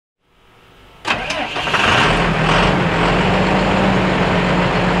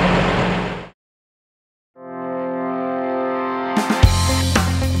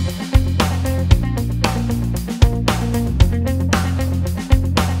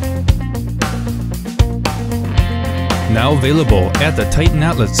now available at the Titan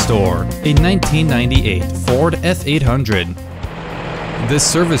Outlet Store, a 1998 Ford F800. This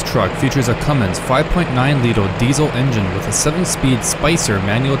service truck features a Cummins 5.9-liter diesel engine with a 7-speed Spicer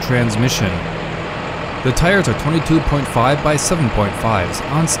manual transmission. The tires are 22.5 by 7.5s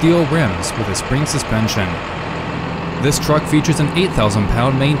on steel rims with a spring suspension. This truck features an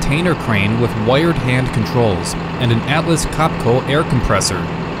 8,000-pound maintainer crane with wired hand controls and an Atlas Copco air compressor,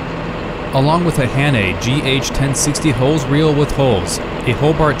 along with a Hannay GH1060 hose reel with holes, a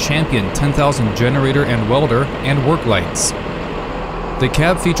Hobart Champion 10,000 generator and welder, and work lights. The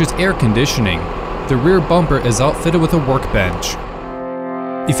cab features air conditioning. The rear bumper is outfitted with a workbench.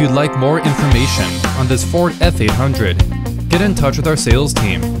 If you'd like more information on this Ford F800, get in touch with our sales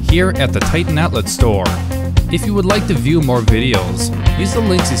team here at the Titan Outlet Store. If you would like to view more videos, use the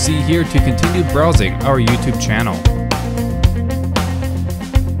links you see here to continue browsing our YouTube channel.